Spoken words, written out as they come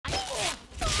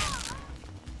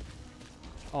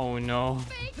Oh no.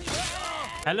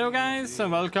 Hello guys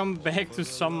and welcome back to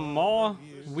some more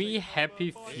We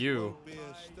Happy Few.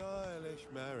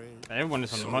 Everyone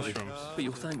is on the mushrooms. But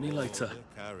you'll thank me later.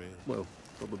 Well,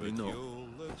 probably not.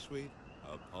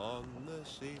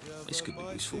 This could be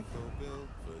useful.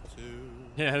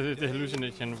 Yeah, the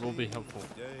hallucination will be helpful.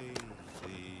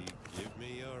 Give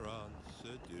me your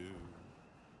answer, do.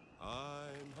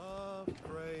 I'm half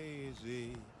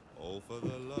crazy, all for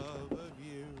the love of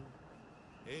you.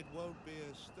 It won't be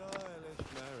a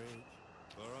stylish marriage,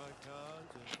 for I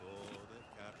can't afford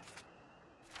a carriage.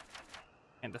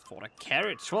 And afford a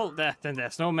carriage? Well, then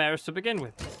there's no marriage to begin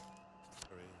with.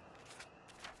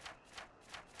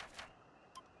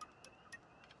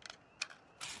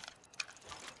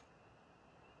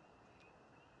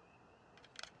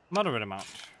 Moderate amount.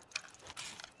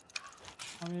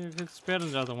 I mean, if it's better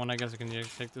than the other one, I guess I can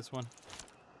take this one.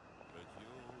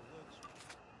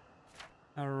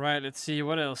 Alright, let's see.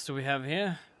 What else do we have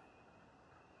here?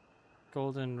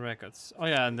 Golden records. Oh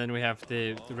yeah, and then we have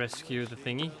the rescue, the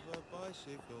thingy.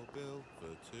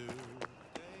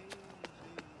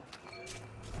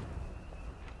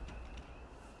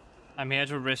 I'm here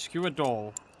to rescue a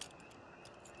doll.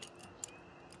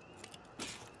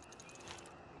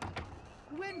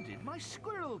 When did my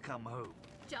squirrel come home?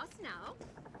 Just now.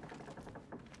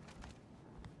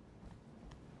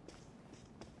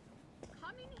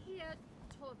 Come in here,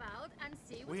 Torvald, and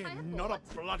see what I have not a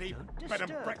bought. bloody Don't bed and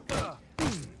disturb. breakfast.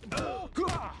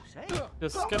 Say,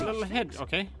 Just get a little head,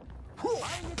 okay? my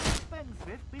little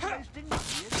spendthrift be wasting money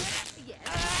again? Yes,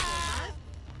 Torvald.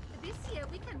 This year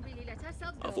we can really let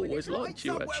ourselves go. I've always a little. liked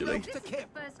you, actually. This is the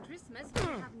first Christmas we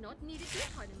have not needed to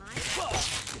economize.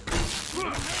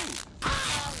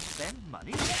 Spend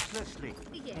money recklessly.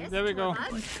 Yes, There we go.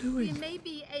 Torvald. What am I doing? We may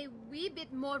be a wee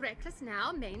bit more reckless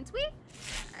now, mayn't we?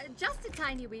 Just a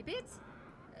tiny wee bit.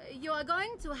 You are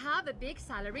going to have a big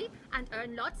salary and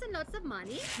earn lots and lots of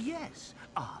money. Yes,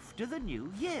 after the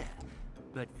new year.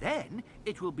 But then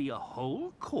it will be a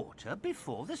whole quarter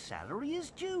before the salary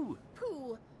is due.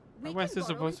 Pooh. We Where's can this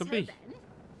borrow supposed to until be? then.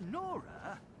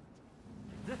 Nora,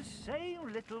 the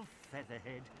same little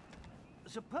featherhead.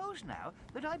 Suppose now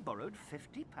that I borrowed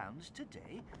 £50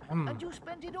 today and you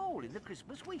spent it all in the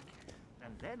Christmas week.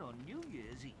 And then on New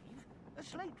Year's Eve, a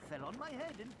slate fell on my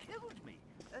head and killed me.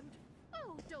 And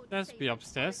Oh, don't Let's say be such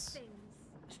upstairs. horrid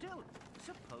things. still,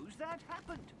 suppose that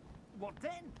happened. What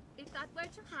then? If that were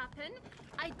to happen,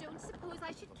 I don't suppose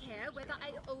I should care whether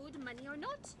I owed money or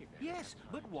not. Yes,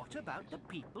 but what about the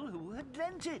people who had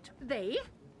lent it? They?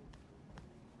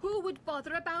 Who would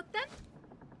bother about them?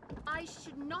 I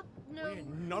should not know.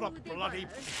 Not a who they bloody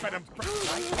were. bed and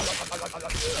breakfast.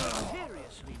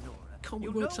 Seriously, Nora. Can't we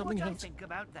you work know something what I out? think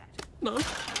about that. No?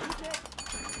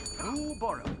 Who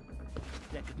borrow?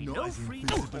 There could be no free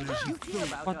duty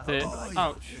about What a the? home.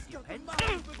 Ouch. It depends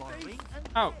on borrowing and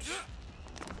Ouch.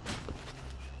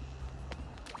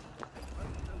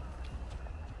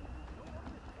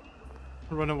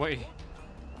 Run away.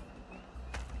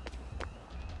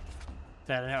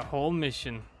 That whole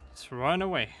mission. Just run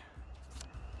away.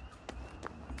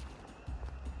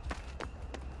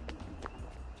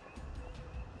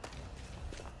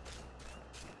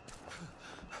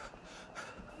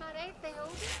 Mare, they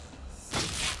owed it?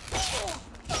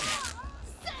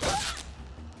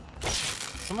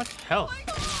 So much health.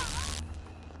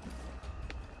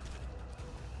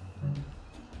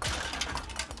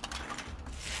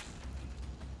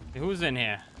 Hey, who's in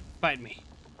here? Bite me.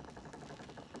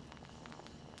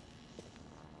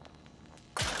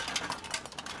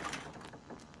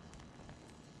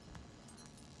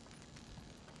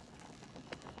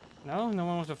 No, no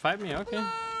one wants to fight me. Okay.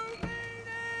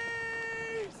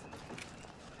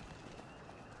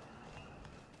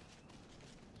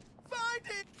 Find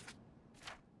it!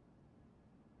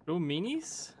 Blue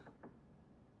minis?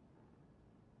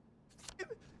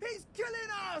 He's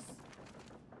killing us!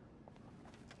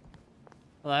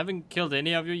 Well, I haven't killed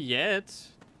any of you yet.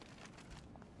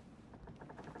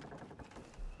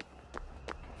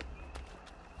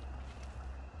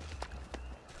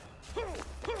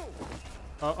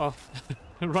 Uh-oh.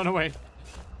 Run away.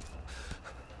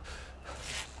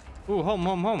 Ooh, home,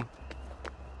 home, home.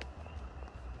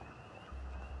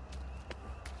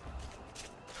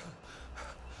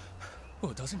 Oh,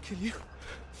 it doesn't kill you.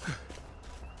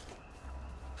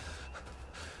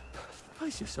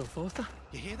 Brace yourself, Arthur.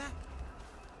 You hear that?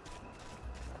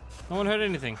 No one heard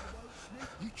anything.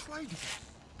 You traded.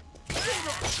 It's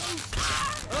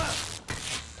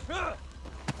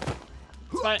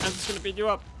fine, I'm just gonna beat you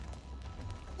up.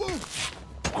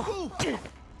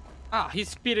 Ah,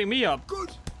 he's beating me up.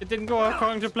 Good. It didn't go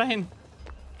according to plan.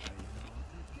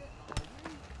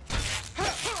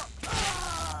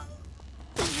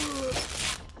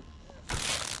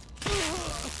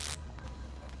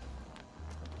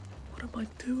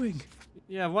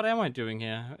 Yeah, what am I doing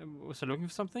here? Was I looking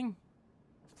for something?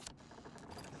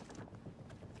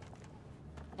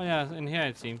 Oh yeah, in here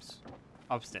it seems.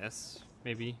 Upstairs,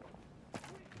 maybe.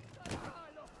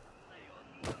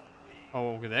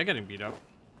 Oh, okay, they're getting beat up.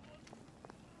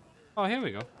 Oh, here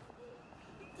we go.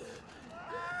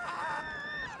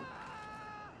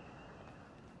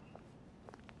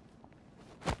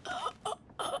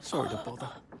 Sorry to bother.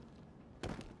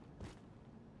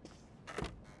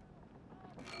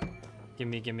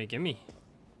 Gimme, gimme, gimme.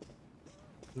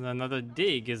 Another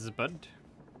dig is bud.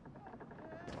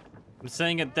 I'm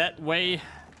saying it that way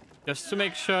just to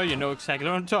make sure you know exactly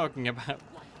what I'm talking about.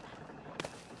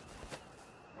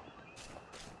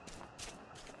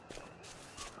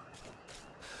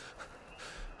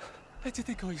 How do you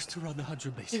think I used to run the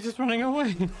 100 meters? He's just running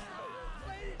away.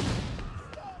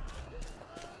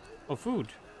 Oh, food.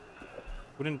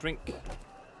 Food and drink.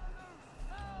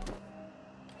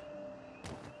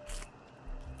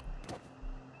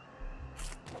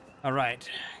 All right,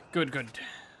 good, good.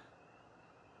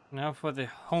 Now for the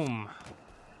home.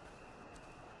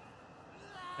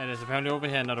 It is apparently over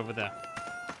here, not over there.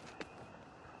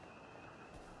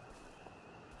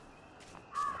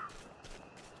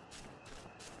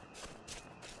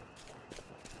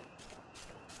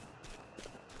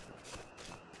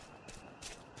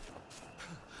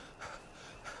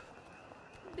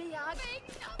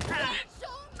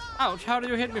 Ouch, how did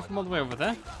you hit me from all the way over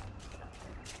there?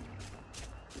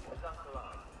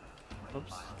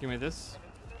 Oops, give me this.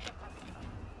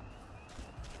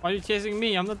 Why are you chasing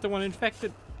me? I'm not the one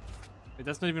infected. Wait,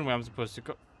 that's not even where I'm supposed to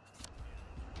go.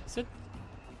 Is it?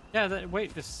 Yeah,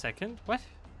 wait a second. What?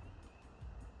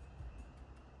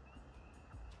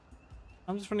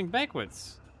 I'm just running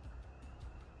backwards.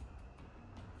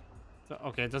 So,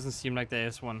 okay, it doesn't seem like there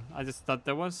is one. I just thought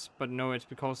there was, but no, it's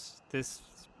because this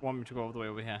want me to go all the way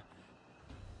over here.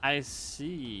 I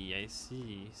see, I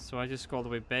see. So I just go all the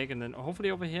way back and then hopefully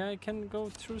over here I can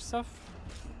go through stuff.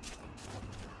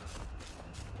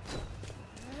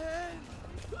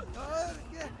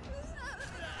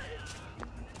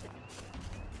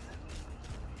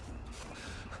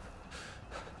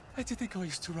 How do you think I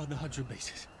used to run the 100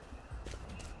 meters?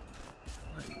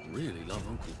 They really love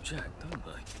Uncle Jack, don't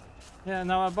they? Yeah,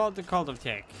 now about the Cult of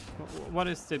Tech. What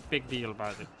is the big deal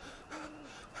about it?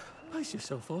 Pace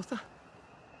yourself, Arthur.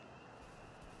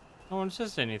 No one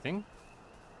says anything.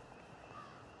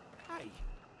 Hey,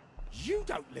 you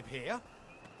don't live here.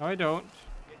 No, I don't.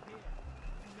 You're here.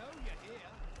 You know you're here.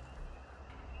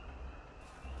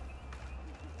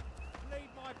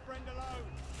 Leave my friend alone.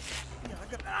 Yeah, I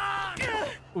got...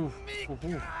 Ooh, ooh,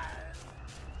 ooh.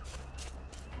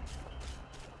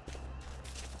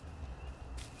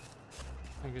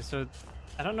 Okay, so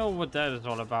I don't know what that is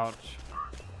all about.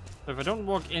 So if I don't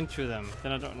walk into them,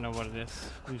 then I don't know what it is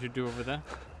I need to do over there.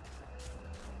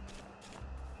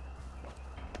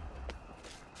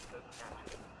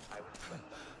 And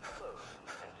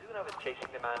soon I was chasing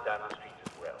the man down the street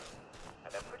as well.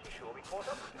 And I'm pretty sure we caught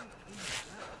up with him.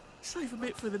 Save a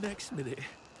bit for the next minute.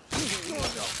 You're not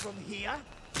from here.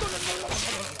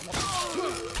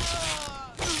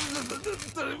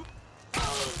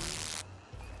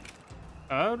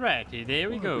 Alrighty, there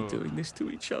we Why go. are we doing this to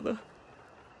each other?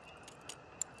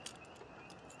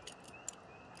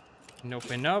 And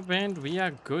open up and we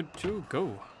are good to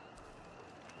go.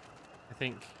 I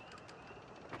think.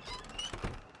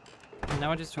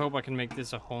 Now I just hope I can make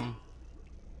this a home.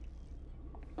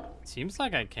 Seems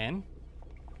like I can.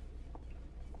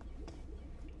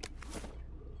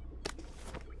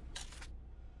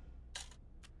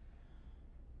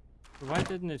 Why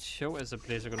didn't it show as a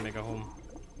place I could make a home?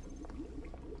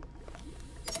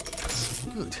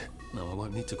 Good. Now I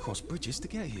won't need to cross bridges to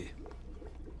get here.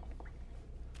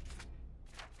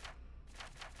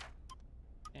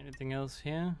 Anything else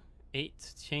here?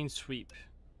 8 chain sweep.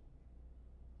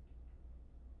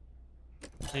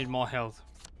 Need more health.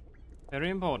 Very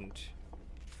important.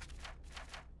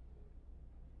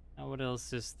 Now what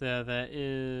else is there? There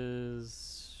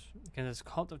is... Okay, there's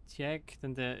Cult of Tech.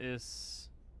 Then there is...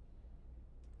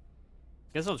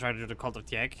 Guess I'll try to do the Cult of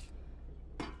Tech.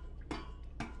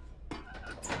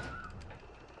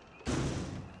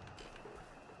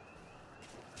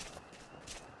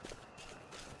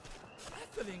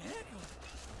 Baffling heck.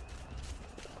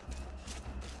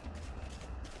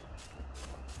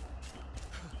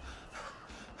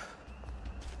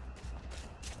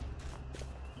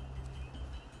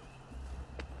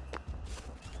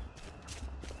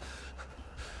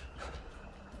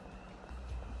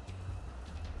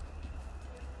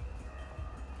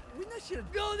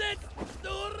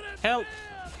 Help!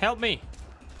 Help me!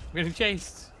 I'm getting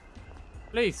chased.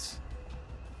 Please.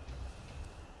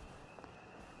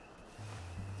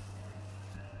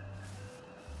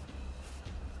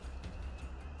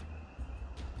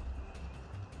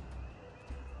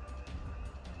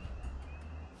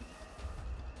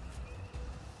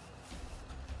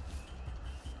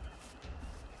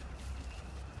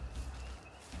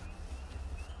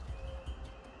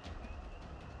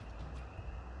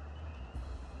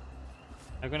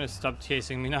 They're gonna stop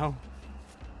chasing me now.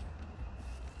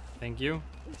 Thank you.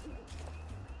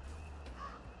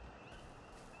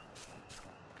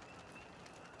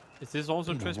 Is this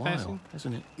also Been a trespassing? while,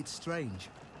 hasn't it? It's strange.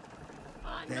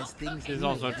 There's things This is here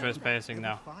also you trespassing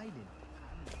never now. find in-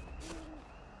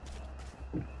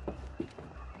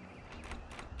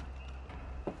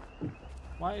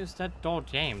 Why is that door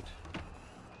jammed?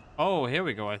 Oh, here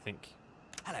we go, I think.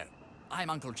 Hello, I'm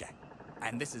Uncle Jack,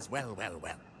 and this is Well, Well,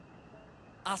 Well.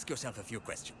 Ask yourself a few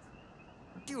questions.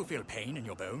 Do you feel pain in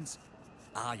your bones?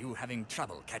 Are you having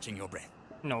trouble catching your breath?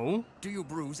 No, Do you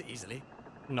bruise easily?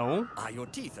 no. Are your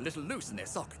teeth a little loose in their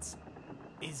sockets?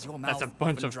 Is your mouth That's a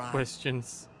bunch often of dry?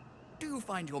 questions. Do you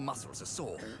find your muscles are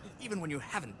sore, even when you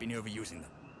haven't been overusing them?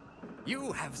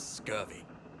 You have scurvy.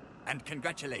 And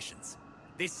congratulations.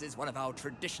 This is one of our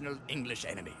traditional English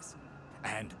enemies.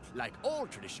 And like all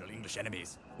traditional English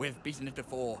enemies, we've beaten it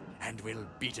before and we'll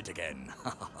beat it again.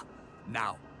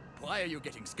 Now, why are you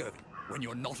getting scurvy when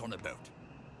you're not on a boat?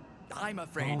 I'm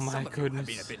afraid Oh my some of you have been a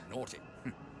goodness. bit naughty.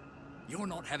 You're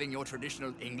not having your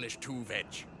traditional English 2-veg.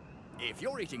 If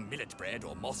you're eating millet bread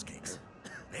or moss cakes,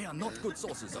 they are not good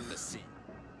sources of the sea.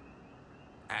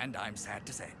 And I'm sad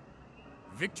to say,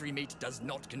 victory meat does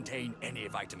not contain any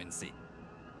vitamin C.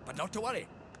 But not to worry,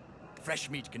 fresh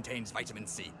meat contains vitamin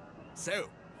C. So,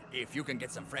 if you can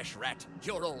get some fresh rat,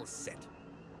 you're all set.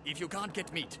 If you can't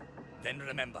get meat, then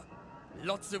remember,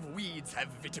 lots of weeds have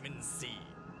vitamin C.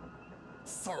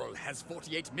 Sorrel has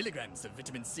 48 milligrams of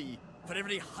vitamin C for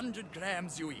every 100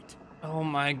 grams you eat. Oh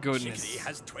my goodness. Chickadee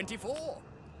has 24.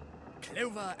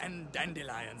 Clover and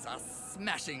dandelions are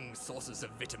smashing sources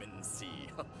of vitamin C.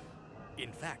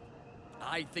 In fact,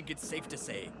 I think it's safe to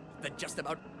say that just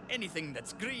about anything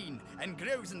that's green and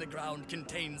grows in the ground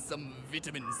contains some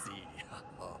vitamin C.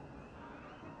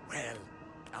 Well,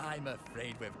 I'm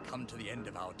afraid we've come to the end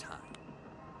of our time.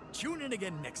 Tune in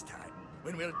again next time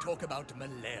when we'll talk about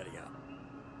malaria.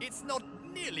 It's not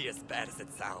nearly as bad as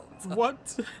it sounds.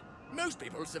 What? Most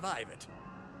people survive it.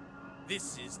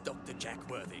 This is Dr. Jack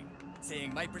Worthing,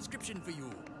 saying my prescription for you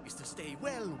is to stay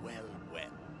well, well, well.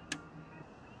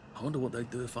 I wonder what they'd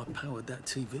do if I powered that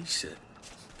TV set.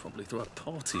 Probably throw a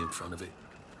party in front of it.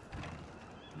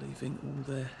 Leaving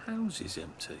all their houses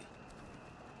empty.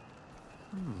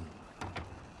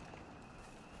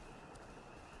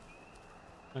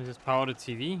 I just power the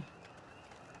TV.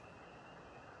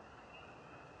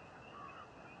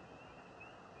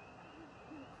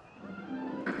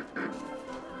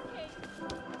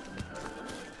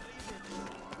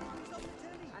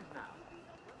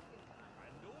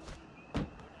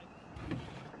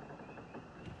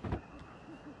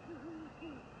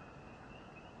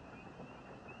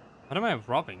 What am I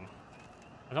robbing?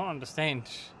 I don't understand.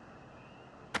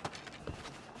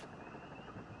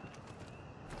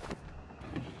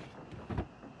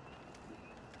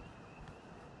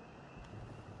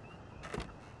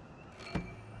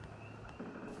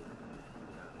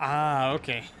 Ah,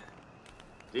 okay.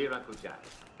 Dear Uncle Jack.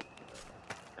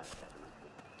 That's that.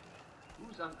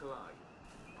 Whose uncle are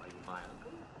you? Are you my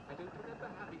uncle? I don't remember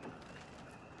having you.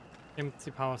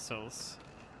 Empty power cells.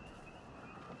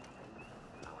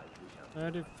 Now I wish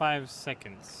I 35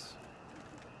 seconds.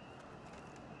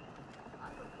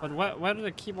 But where do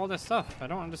they keep all this stuff? I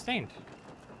don't understand.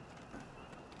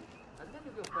 And many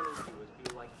of your fellow viewers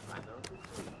feel like grandparents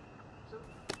too. So,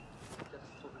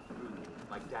 just sort of grew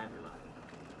like dandelions.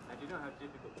 And you know how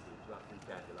difficult it is to uproot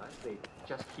dandelions? They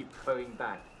just keep growing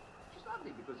back. Which is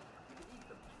lovely because you can eat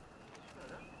them.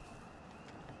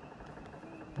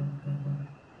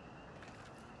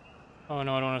 Oh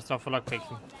no, I don't want to stop for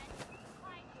lockpicking.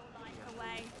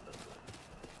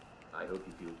 I hope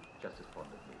you feel just as fond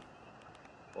of me.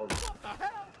 Or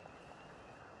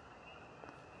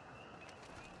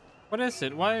What is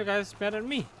it? Why are you guys mad at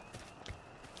me?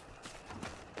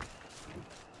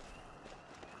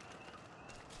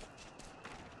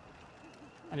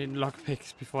 I need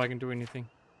lockpicks before I can do anything.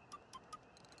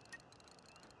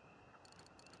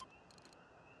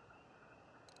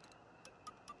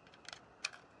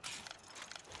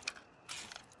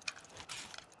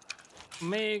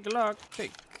 Make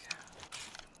lockpick.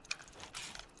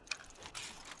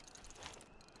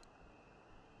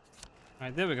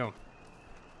 Alright, there we go.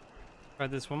 Try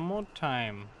this one more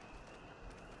time.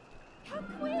 Come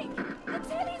quick! The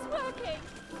telly's working!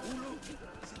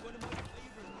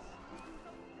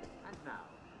 and now,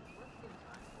 what's in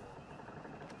time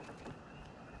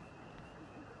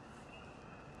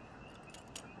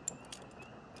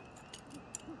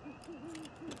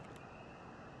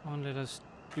for? Oh, let us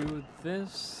do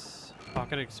this.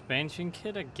 Pocket expansion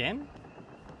kit again?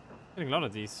 Getting a lot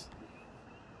of these.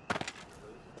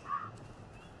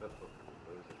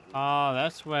 Oh,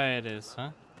 that's where it is,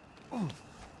 huh? You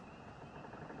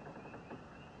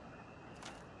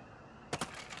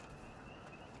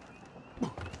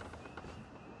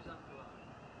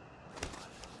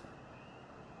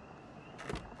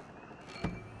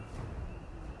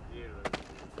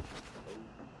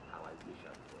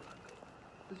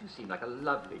seem like a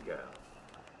lovely girl.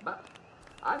 But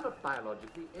I'm not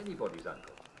biologically anybody's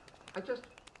uncle. I just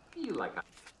feel like I...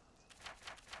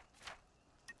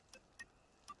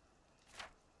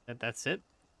 That's it?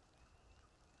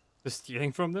 Just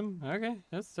stealing from them? Okay,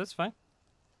 that's fine.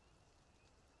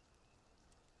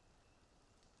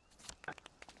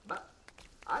 But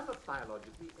I'm not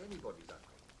biologically anybody's uncle.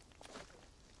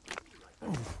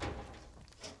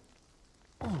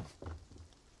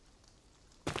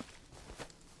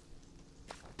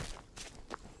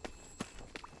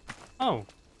 Oh.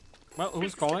 Well,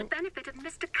 who's calling? For the benefit of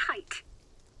Mr. Kite.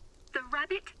 The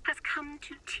rabbit has come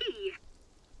to tea.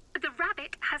 The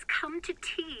rabbit has come to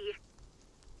tea.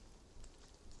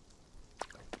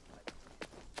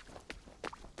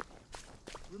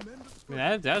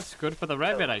 Yeah, that's good for the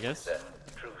rabbit, I guess. Is that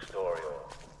a true story or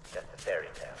just a fairy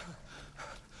tale?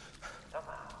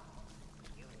 Somehow,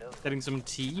 you know. Getting some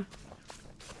tea.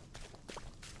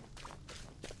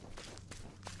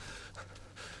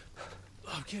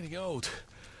 I'm getting old.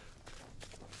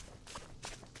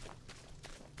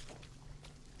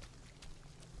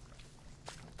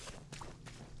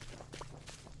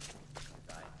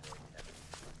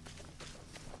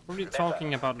 Probably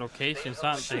talking about locations,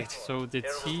 aren't they? So the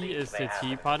tea is the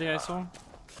tea party I saw. And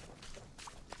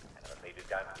it'll lead us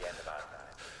down to the end of our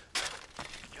time.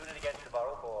 Tune in again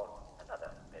tomorrow for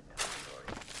another bedtime story.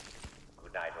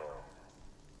 Good night, all.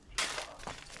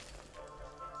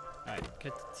 Alright,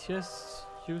 get just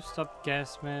used up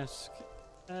gas mask.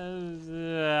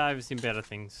 I've seen better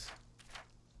things.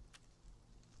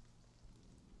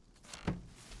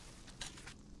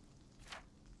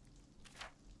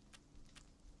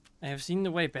 I have seen the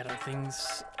way better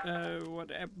things. What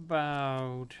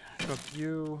about drop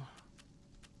you?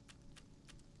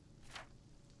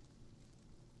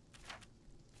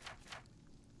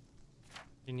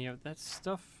 Any of that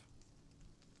stuff?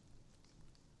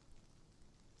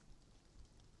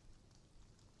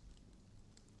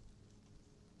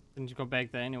 Didn't you go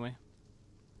back there anyway?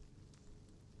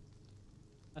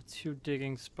 That's 2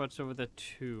 digging spots over there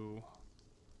too.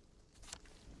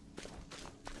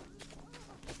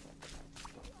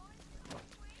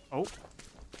 Oh.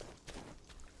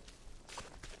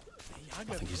 I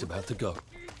think he's about to go.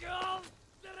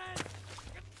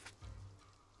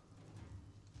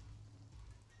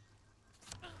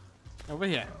 Over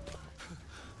here.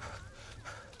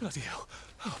 Bloody hell.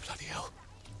 Oh, bloody hell.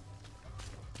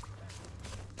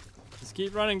 Just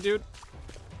keep running, dude.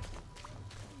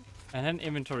 And an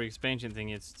inventory expansion thing,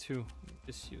 it's 2.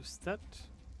 Just use that.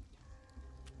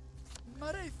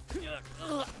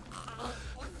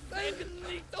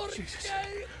 Jesus.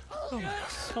 Oh my God,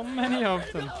 so many of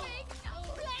them.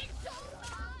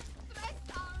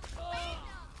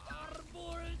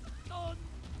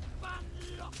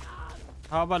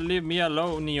 How about leave me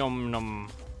alone, Yum Num?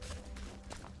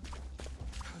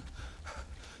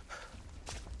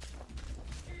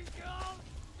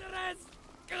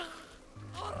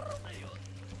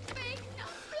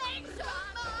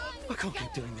 I can't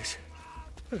keep doing this.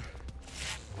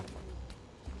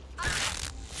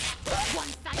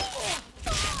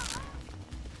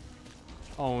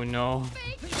 Oh no.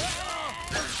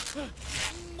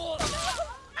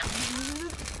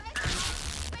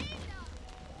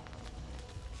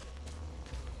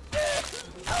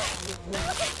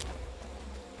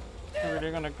 Are they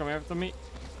gonna come after me?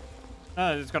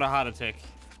 Oh, it's got a heart attack.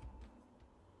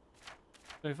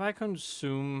 So if I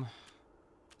consume,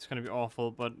 it's gonna be awful,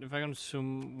 but if I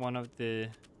consume one of the,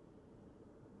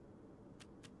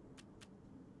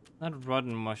 not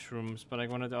rotten mushrooms, but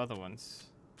like one of the other ones.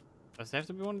 Does it have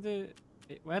to be one of the,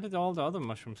 where did all the other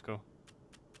mushrooms go?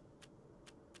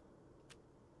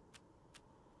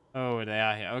 Oh, they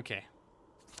are here, okay.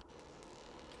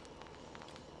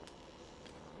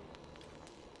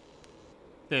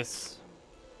 This.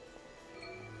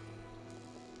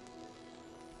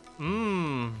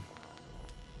 Mmm.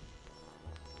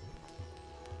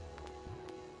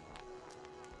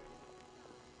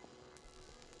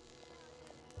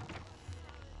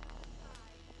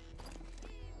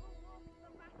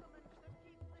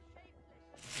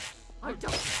 I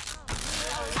don't.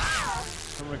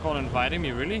 Don't recall inviting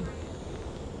me, really?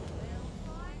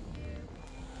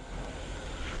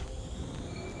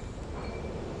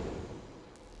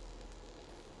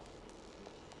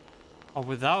 Oh,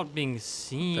 without being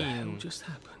seen. What the hell just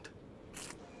happened?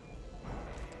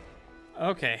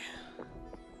 Okay.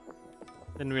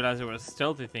 Didn't realize it was a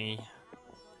stealthy thingy.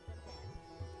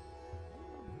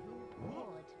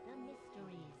 Lord, the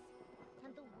mysteries,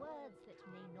 and the words that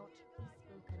may not be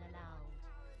spoken aloud.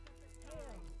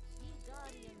 Hail, ye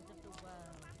guardians of the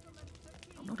world.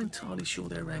 I'm not entirely sure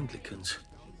they're Anglicans.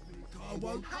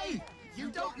 Hey, you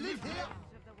don't live here.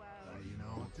 We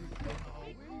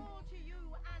call to you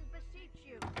and beseech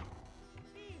you.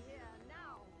 Be here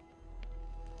now.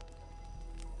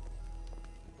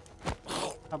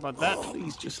 How about that?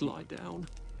 Please just lie down.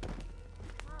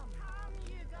 Come,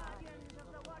 ye guardians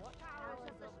of the watchtowers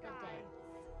of the sky.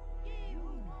 Ye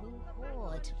who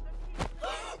hoard.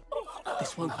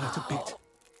 This won't hurt a bit.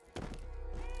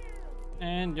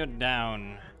 And you're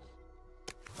down.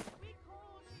 We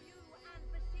call to you and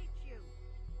beseech you.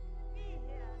 Be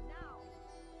here now.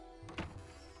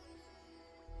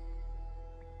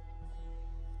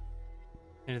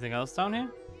 Anything else down here?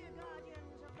 Ye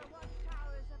guardians of the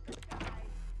watchtowers of the sky.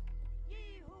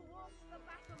 Ye who walk the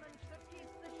battlements that keep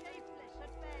the shapeless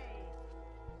at bay.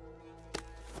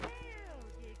 Hail,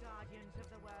 ye guardians of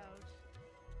the world.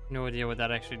 No idea what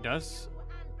that actually does.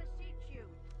 And beseech you.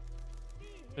 Be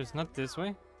here It's not this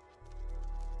way.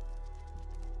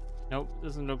 Nope,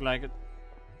 doesn't look like it.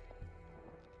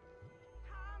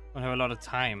 Don't have a lot of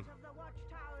time. of the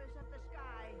watchtowers of the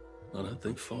sky. I don't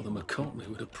think Father McCartney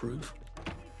would approve.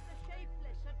 Keep the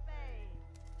shapeless at bay.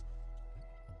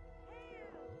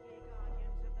 Hail, ye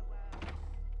guardians of the world.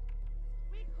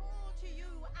 We call to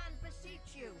you and beseech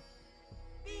you.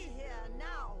 Be here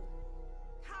now.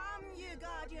 Come, ye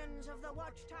guardians of the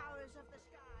watchtowers of the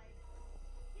sky.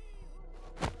 Ye who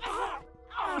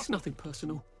It's nothing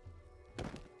personal.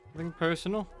 Nothing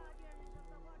personal. guardians of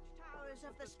the watchtowers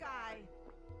of the sky.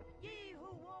 Ye who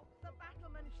walk the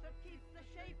battlements that keep the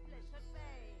shapeless at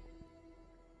bay.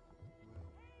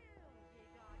 Hail, ye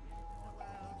guardians of the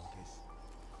world.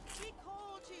 We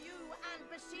call to you and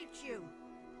beseech you.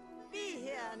 Be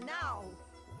here now.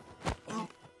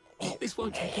 This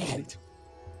won't take a minute.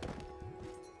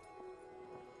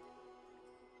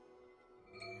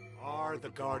 Are the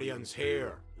Guardians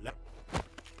here?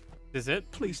 Is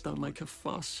it? Please don't make a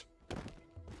fuss.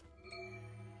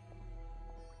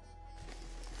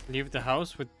 Leave the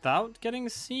house without getting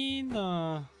seen?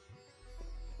 I'm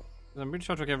pretty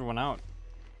sure I took everyone out.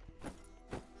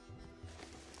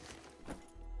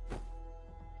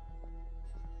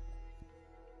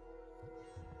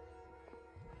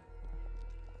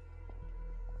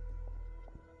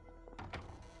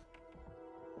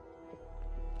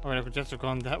 Alright, I could just have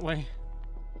gone that way.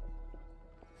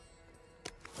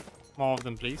 More of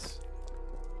them, please.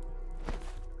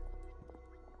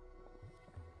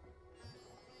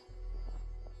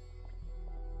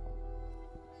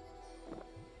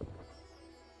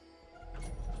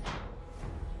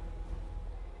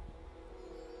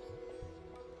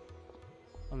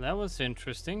 Well, that was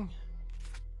interesting.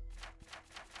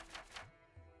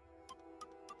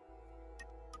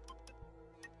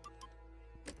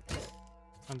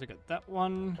 Time to get that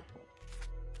one.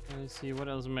 Let's see, what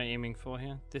else am I aiming for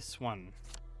here? This one.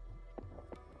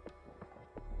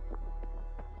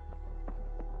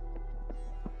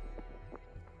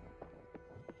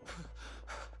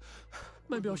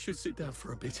 Maybe I should sit down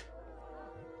for a bit.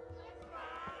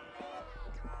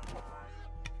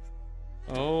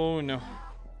 Oh no.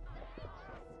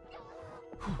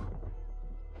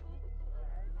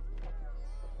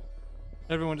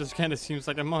 Everyone just kind of seems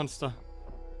like a monster.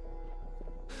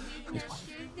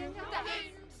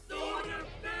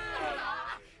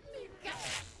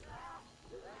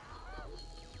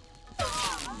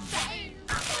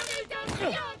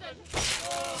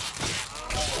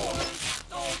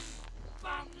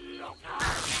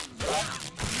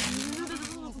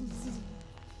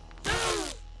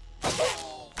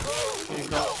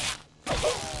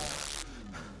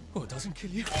 Oh, it doesn't kill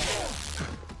you.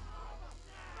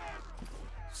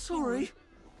 Sorry.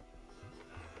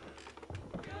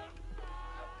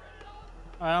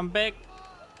 I'm back.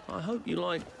 I hope you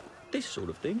like this sort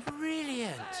of thing.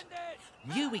 Brilliant!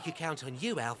 Knew we could count on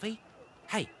you, Alfie.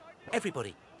 Hey,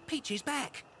 everybody, Peach is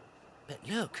back. But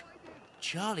look,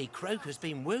 Charlie Croker's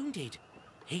been wounded.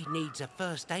 He needs a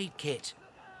first aid kit.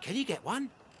 Can you get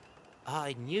one?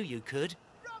 I knew you could.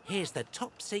 Here's the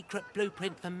top secret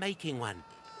blueprint for making one.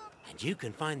 And you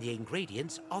can find the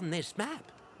ingredients on this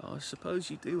map. I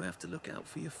suppose you do have to look out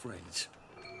for your friends.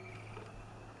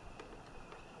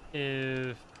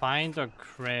 Find or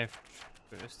craft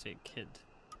first aid kit.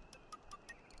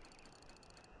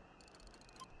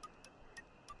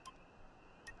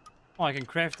 Oh, I can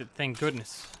craft it, thank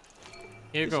goodness.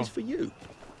 Here you go. This is for you.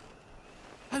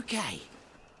 Okay.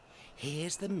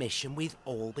 Here's the mission we've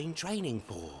all been training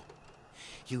for.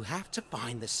 You have to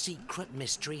find the secret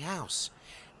mystery house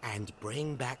and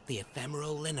bring back the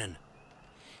ephemeral linen.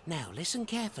 Now listen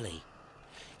carefully.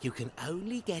 You can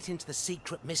only get into the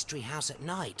secret mystery house at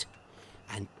night,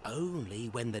 and only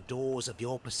when the doors of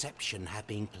your perception have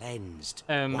been cleansed.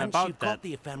 Once you've got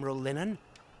the ephemeral linen,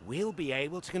 we'll be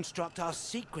able to construct our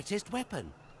secretest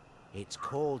weapon. It's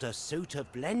called a suit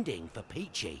of blending for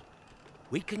Peachy.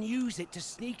 We can use it to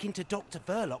sneak into Dr.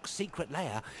 Verloc's secret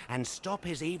lair and stop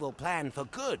his evil plan for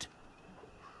good.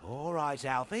 All right,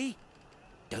 Alfie.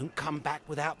 Don't come back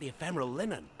without the ephemeral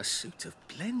linen. A suit of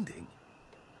blending?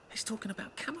 He's talking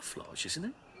about camouflage, isn't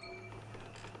it?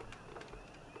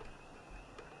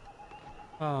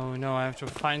 Oh no, I have to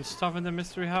find stuff in the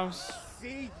mystery house.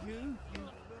 See you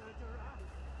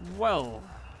Well,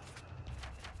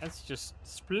 that's just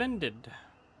splendid.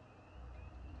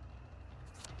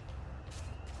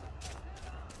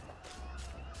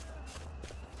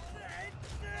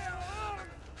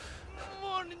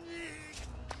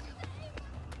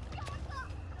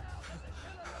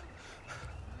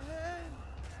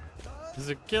 There's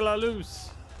a killer loose.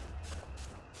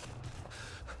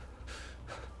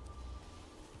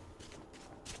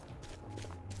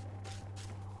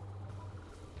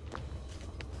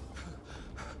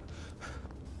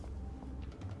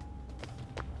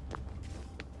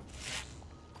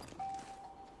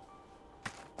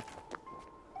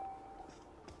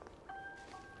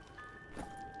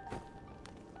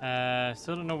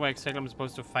 Still don't know where exactly I'm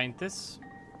supposed to find this.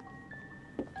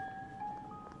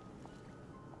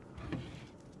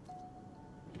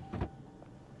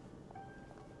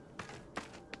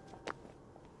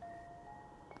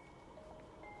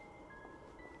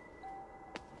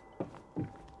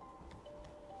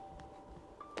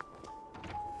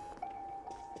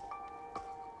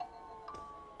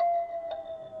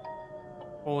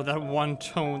 Oh, that one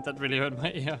tone that really hurt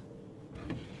my ear.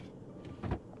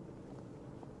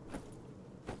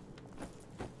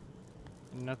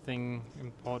 Nothing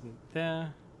important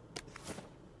there.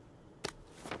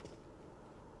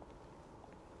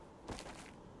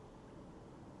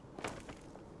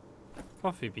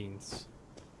 Coffee beans.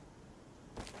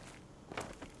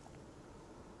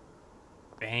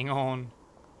 Bang on.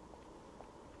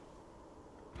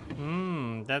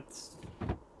 That's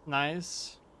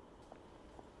nice.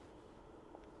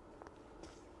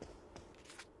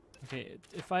 Okay,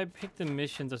 if I pick the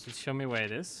mission, does it show me where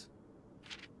it is?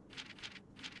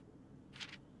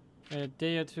 A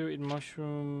day or two, eat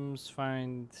mushrooms,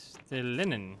 find the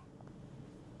linen.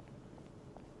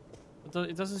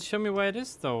 It doesn't show me where it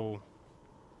is, though.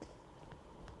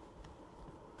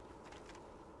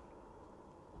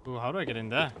 Ooh, how do I get in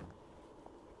there?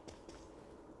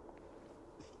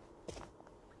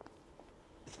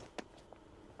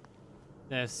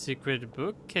 The secret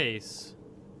bookcase.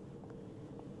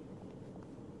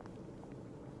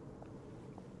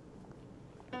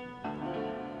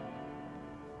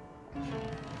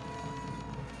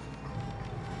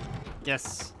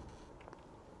 Yes.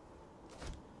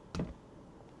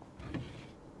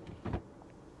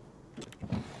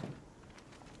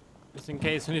 Just in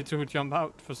case I need to jump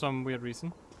out for some weird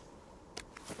reason.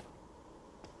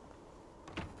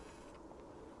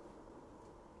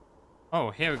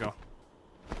 Oh, here we go.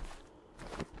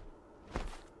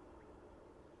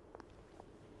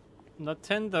 Not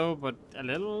 10 though, but a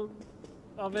little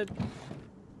of it,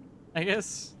 I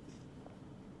guess.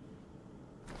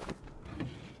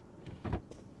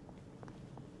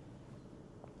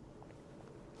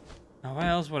 Now, where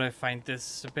else would I find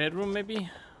this? A bedroom, maybe?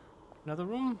 Another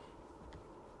room?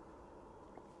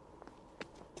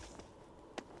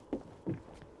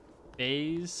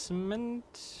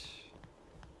 Basement?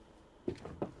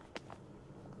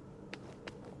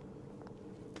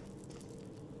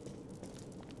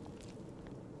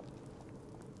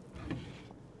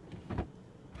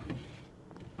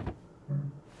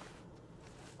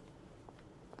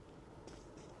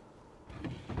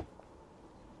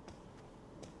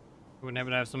 You would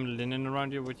never have some linen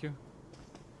around you, would you?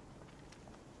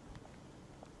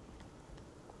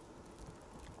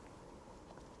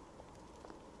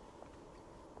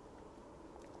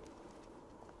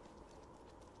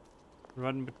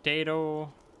 Rotten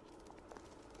potato.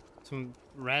 Some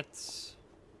rats.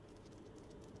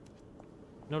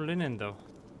 No linen though.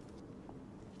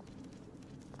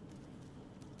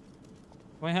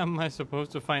 Where am I supposed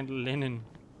to find linen?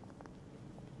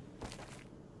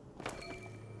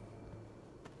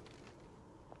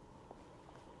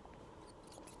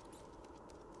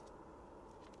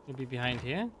 Maybe behind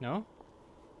here? No?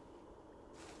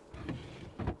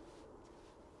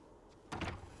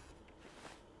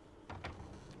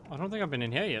 I don't think I've been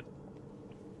in here yet.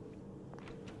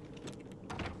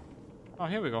 Oh,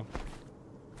 here we go.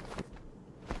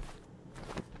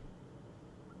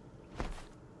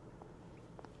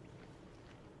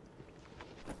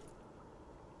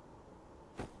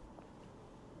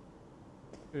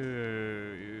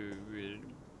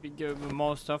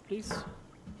 More stuff, please.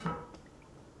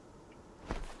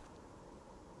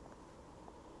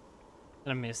 Did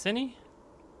I miss any?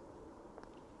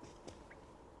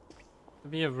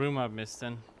 There'll be a room I've missed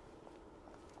then.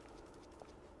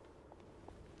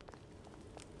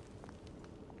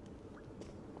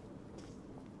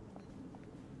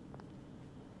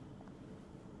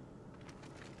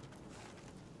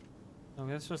 So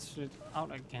let's just shoot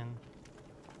out again.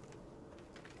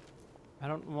 I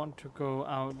don't want to go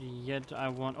out yet. I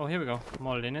want... Oh, here we go.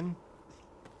 More linen.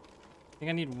 I think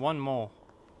I need one more.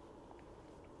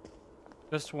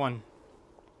 Just one.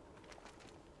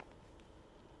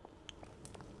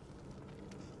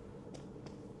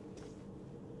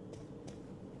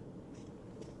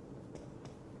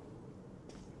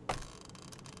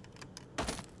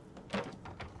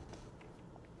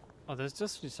 Oh, there's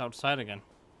just this outside again.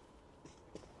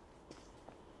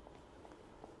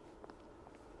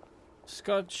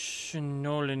 Scotch,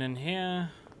 no linen here.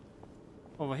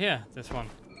 Over here, this one.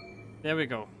 There we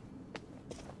go.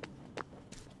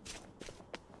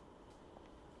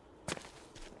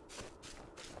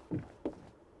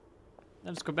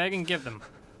 Let's go back and give them.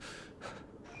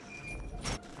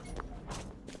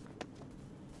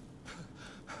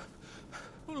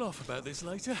 We'll laugh about this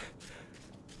later.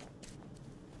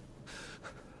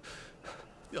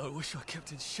 I wish I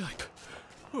kept in shape.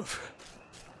 Oof.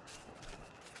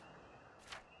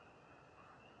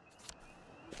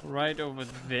 Right over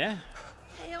there.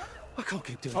 I can't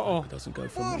keep doing Uh-oh. it. It doesn't go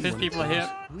from These people are here.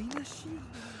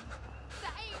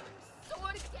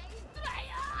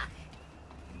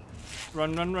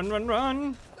 Run, run, run, run,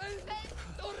 run.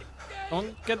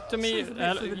 Don't get to me.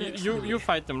 You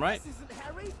fight them, right?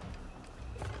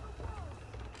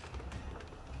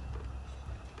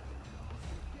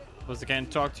 Was the guy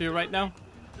talk to you right now?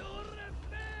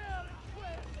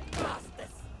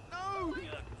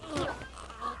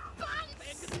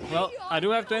 Well, I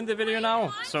do have to end the video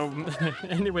now. So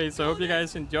anyways, I hope you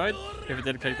guys enjoyed. If you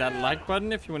did, click that like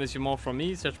button. If you want to see more from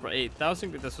me, search for 8000,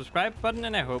 click the subscribe button,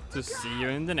 and I hope to see you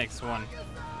in the next one.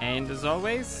 And as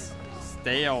always,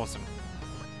 stay awesome.